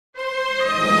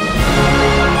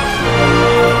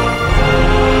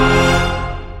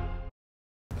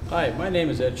name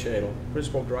is Ed Shadle,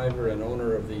 principal driver and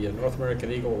owner of the North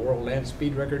American Eagle World Land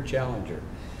Speed Record Challenger.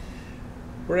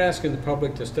 We're asking the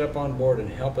public to step on board and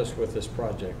help us with this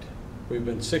project. We've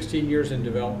been 16 years in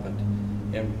development,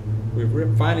 and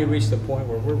we've finally reached the point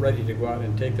where we're ready to go out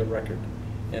and take the record.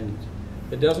 And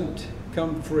it doesn't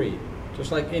come free.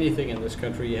 Just like anything in this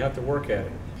country, you have to work at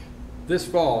it. This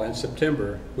fall, in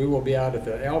September, we will be out at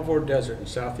the Alvord Desert in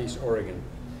southeast Oregon.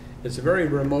 It's a very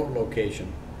remote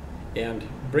location, and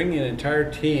bringing an entire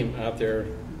team out there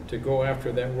to go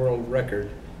after that world record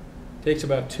takes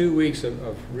about 2 weeks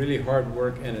of really hard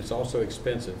work, and it's also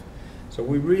expensive. So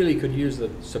we really could use the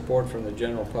support from the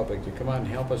general public to come out and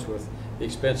help us with the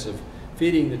expense of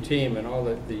feeding the team and all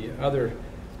the other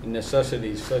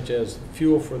necessities, such as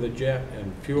fuel for the jet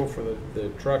and fuel for the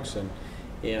trucks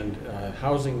and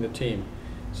housing the team.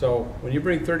 So when you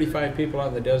bring 35 people out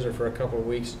in the desert for a couple of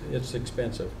weeks, it's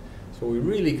expensive. So we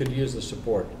really could use the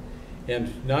support.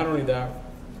 And not only that,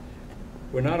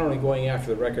 we're not only going after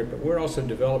the record, but we're also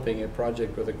developing a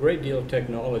project with a great deal of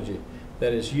technology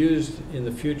that is used in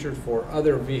the future for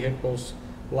other vehicles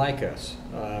like us,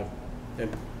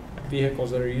 and vehicles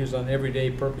that are used on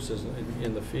everyday purposes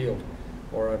in the field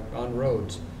or on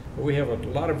roads. But we have a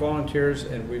lot of volunteers,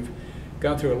 and we've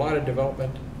gone through a lot of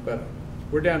development, but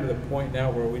we're down to the point now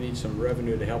where we need some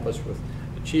revenue to help us with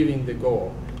achieving the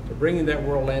goal, to bringing that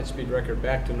world land speed record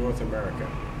back to North America.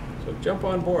 So jump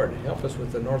on board, help us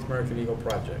with the North American Eagle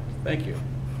project. Thank you.